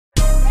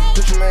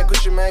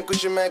Gucci man,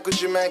 Gucci man,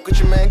 Gucci man,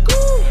 Gucci man,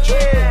 Gucci.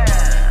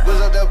 Yeah.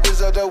 Whiz up that,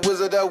 whiz up that,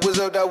 whiz up that, whiz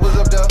up that, whiz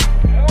up that.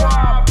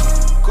 Wow.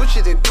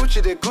 Gucci the,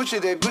 Gucci the, Gucci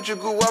the, Gucci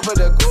goo up at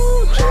the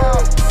Gucci.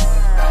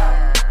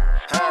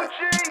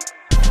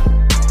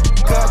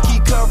 God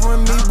keep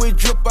covering me with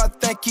drip, I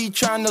think he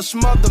tryna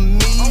smother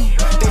me.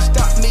 They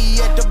stopped me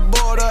at the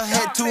border,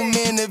 had too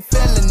many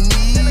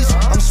felonies.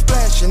 I'm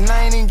splashing,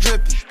 I ain't even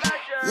dripping.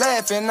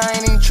 Laughing, I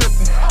ain't even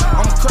tripping.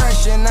 I'm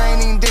crashing, I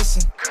ain't even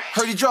dissing.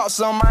 Heard he dropped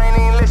some, I ain't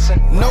even listen.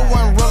 No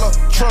one rilla,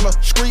 triller,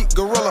 street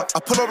gorilla. I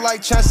pull up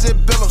like Chancey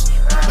Billups.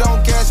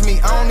 Don't gas me,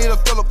 I don't need a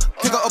Phillip.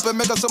 Pick her up and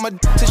make her some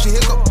till she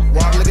hiccup.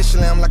 Walk like a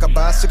slam, like a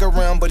bicycle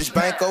rim, but it's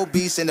bank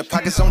obese and the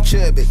pockets on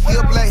chubby. He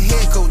a black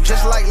head coat,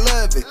 just like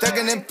Love It.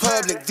 Thuggin' in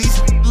public, these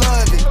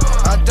love it.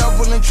 I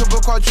double and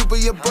triple, quadruple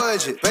your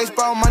budget.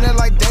 Baseball money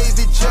like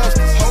David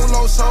Justice.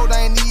 Holo sold,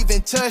 I ain't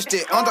even touched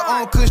it.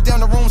 Underarm kush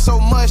down the room so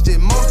musty.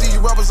 Most of you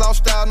rubbers all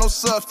style, no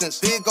substance.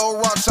 Big old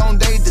rocks on,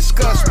 they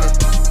disgust me.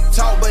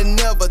 Talk but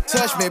never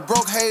touch me.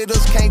 Broke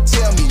haters can't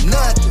tell me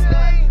nothing.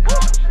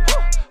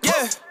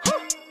 Yeah,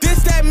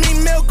 this that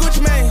me milk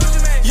Gucci man.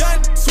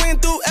 Young swing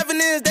through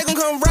evidence, they gon'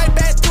 come right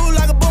back through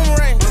like a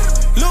boomerang.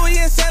 Louis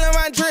and Saint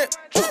Laurent drip.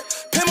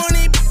 Pim on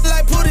these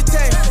like Pootie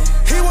Tang.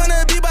 He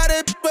wanna be by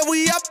the but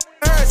we up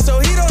her, so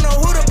he don't know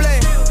who to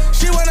blame.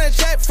 She wanna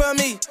check for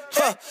me,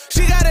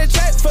 she got a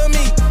check for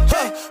me,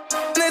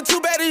 And then two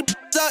baddies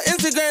on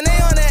Instagram,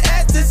 they on that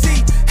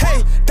ecstasy.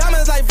 Hey,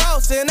 diamonds like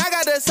Voss, and I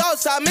got the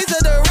sauce, I mix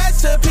the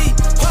recipe.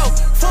 Whoa,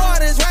 for all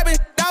this rapping,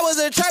 I was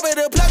a trapper,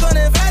 the plug on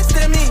invest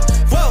in me.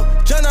 Whoa,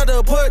 jump out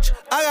the porch,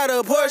 I got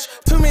a Porsche.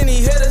 Too many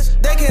hitters,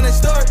 they can't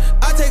extort.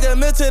 I take a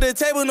meal to the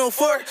table, no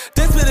fork.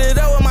 They split it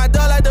up with my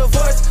dog like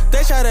divorce.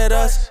 They shot at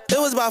us, it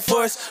was by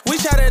force. We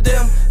shot at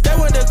them, they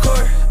went to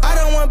court. I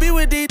don't wanna be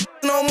with these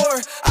no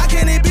more. I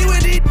can't even be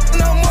with these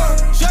no more.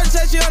 Shorty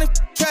said she only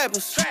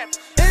trappers.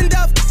 End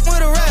up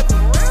with a rapper.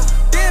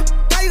 Then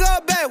how you go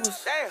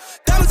backwards?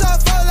 Diamonds all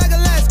fall like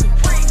Alaska.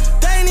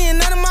 They ain't even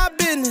none of my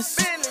business.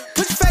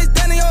 Put your face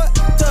down in your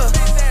tub.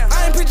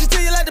 I ain't preaching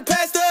to you like the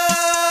pastor.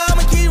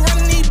 I'ma keep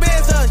running these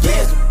bands up.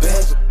 Yeah.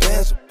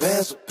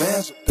 Bands.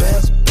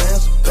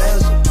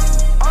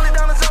 Only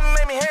diamonds on me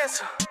make me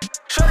handsome.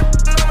 Shorty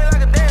know me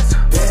like a dancer.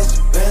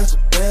 Bands.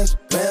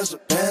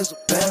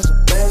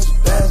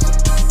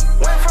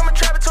 Went from a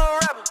trapper to a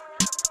rapper.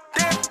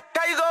 Then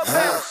how you go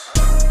bounce?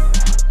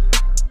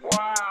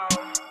 Wow.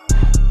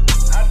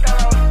 I thought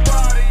I was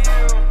proud of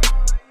you.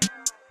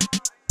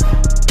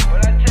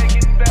 When I take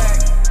it back,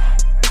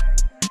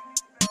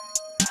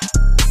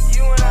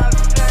 you and I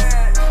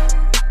said,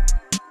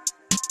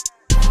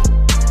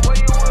 where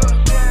your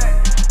wheels at?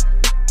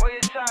 Where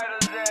your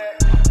titles at?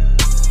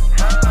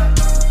 Huh?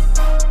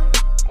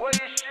 Where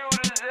your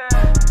shooters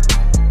at?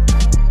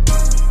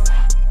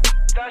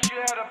 Thought you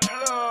had a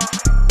plug.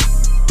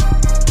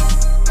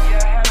 You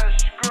had a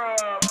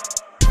scrub.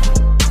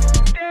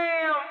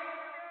 Damn.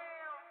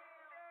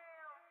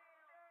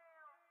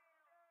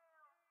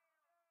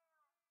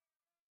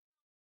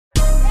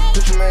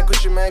 Gucci man,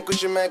 Gucci man,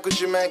 Gucci man,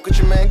 Gucci man,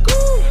 Gucci man,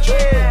 Gucci.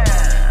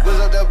 Yeah. Whiz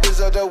up that, whiz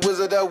up that, whiz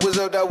up that, whiz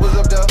up that, whiz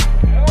up that.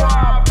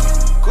 Wow.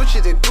 Gucci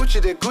the, Gucci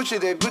the, Gucci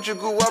the, Gucci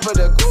goo up at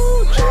the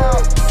Gucci.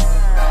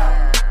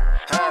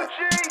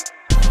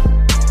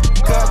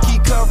 God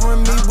keep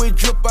covering me with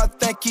drip, I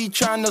think he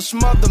tryna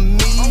smother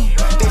me.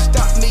 They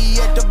stopped me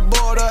at the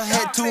border,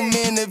 had too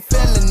many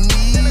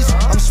felonies.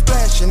 I'm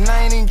splashing,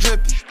 I ain't even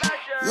dripping.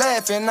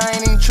 Laughing, I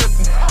ain't even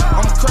tripping.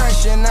 I'm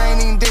crashing, I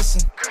ain't even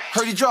dissing.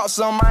 Heard he dropped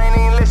some, I ain't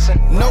even listen.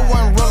 No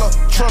one rilla,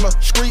 triller,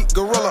 street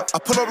gorilla. I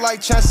pull up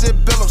like Chancey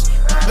Billups.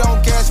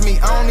 Don't gas me,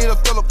 I don't need a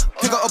Phillip.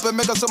 Pick her up and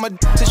make her some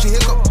till she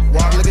hiccup.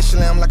 Walk like a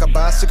slam, like a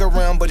bicycle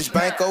rim, but it's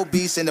bank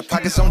obese and the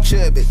pockets on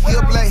chubby. He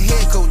a black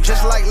head coat,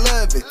 just like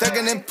Love It.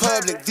 Thuggin' in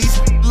public, these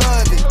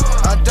love it.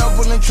 I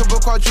double and triple,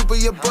 quadruple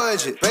your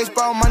budget.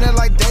 Baseball money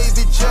like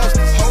David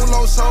Justice.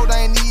 Holo sold,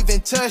 I ain't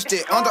even touched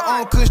it.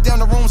 Underarm kush down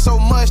the room so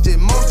musty.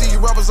 Most of you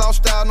rubbers all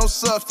style, no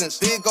substance.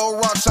 Big old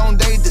rocks on,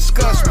 they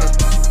disgust me.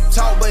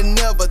 Talk but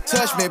never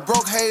touch me.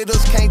 Broke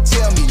haters can't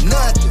tell me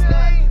nothing.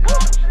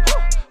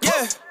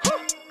 Yeah,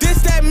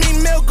 this that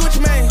me milk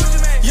Gucci man.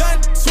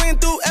 Young swing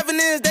through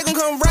evidence, they gon'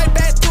 come right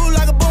back through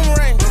like a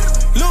boomerang.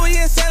 Louis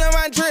and Saint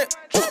Laurent drip.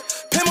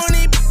 Pim on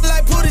these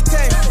like Pootie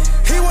Tang.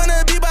 He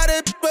wanna be by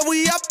the but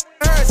we up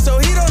her, so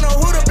he don't know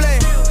who to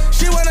blame.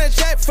 She wanna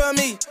check for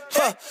me,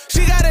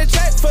 she got a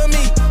check for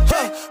me,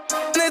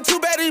 And then two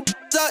baddies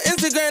on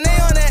Instagram, they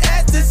on that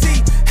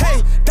ecstasy.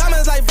 Hey,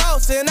 diamonds like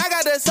Voss, and I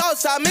got the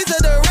sauce, I mix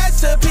the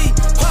recipe.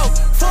 Whoa,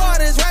 for all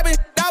this rapping,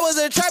 I was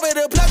a trapper,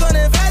 the plug on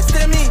invest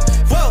in me.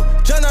 Whoa,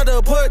 jump out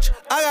the porch,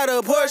 I got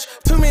a Porsche.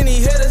 Too many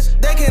hitters,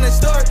 they can't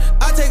extort.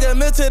 I take a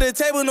meal to the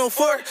table, no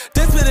fork.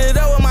 They split it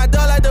up with my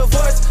dog like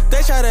divorce.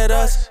 They shot at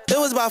us, it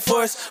was by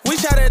force. We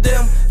shot at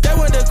them, they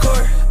went to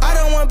court. I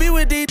don't wanna be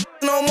with these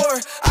no more.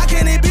 I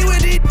can't even be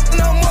with these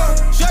no more.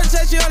 Shorty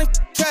said she only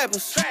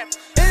trappers.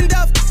 End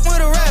up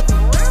with a rapper.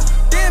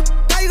 Then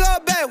how you go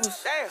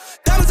backwards?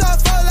 Diamonds all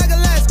fall like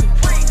Alaska.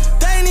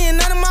 They ain't even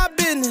none of my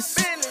business.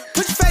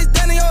 Put your face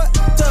down in your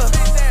tub.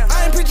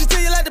 I ain't preaching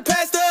to you like the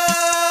pastor.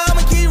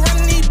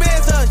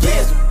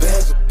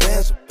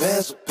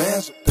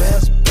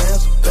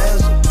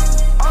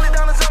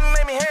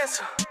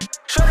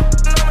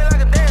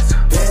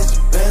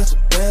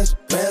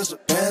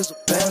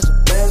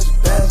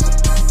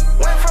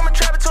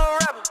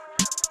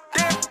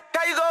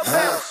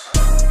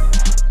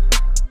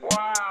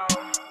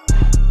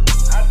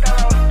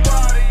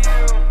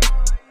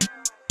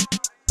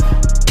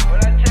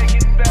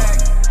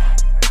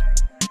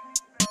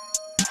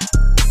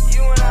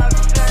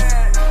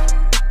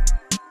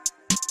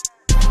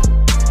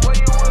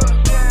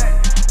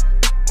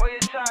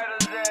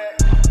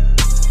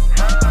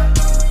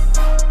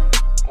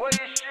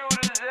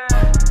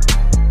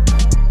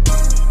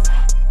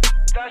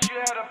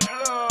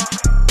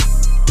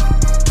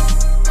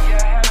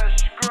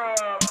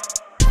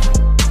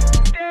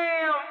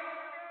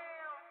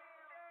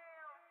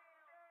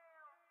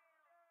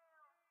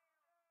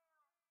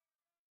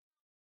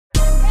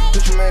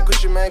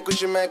 Gucci man,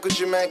 Gucci man,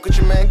 Gucci man,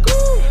 Gucci man,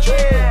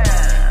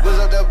 Gucci. Whiz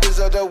up the, whiz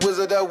up the, whiz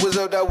up the, whiz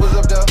up the, whiz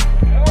up the.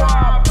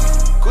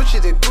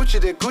 Gucci the, Gucci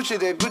the, Gucci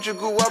the, Gucci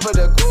go up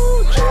the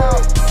Gucci.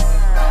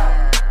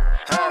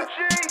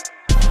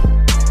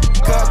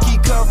 God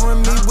keep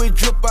covering me with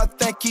drip, I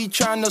think he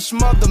tryna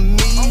smother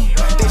me.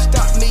 They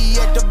stopped me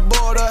at the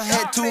border,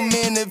 had too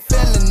many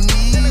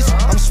felonies.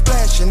 I'm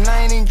splashing,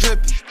 I ain't even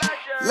dripping.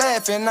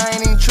 Laughing, I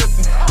ain't even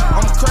tripping.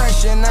 I'm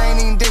crashing, I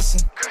ain't even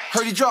dissing.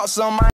 Heard he dropped some.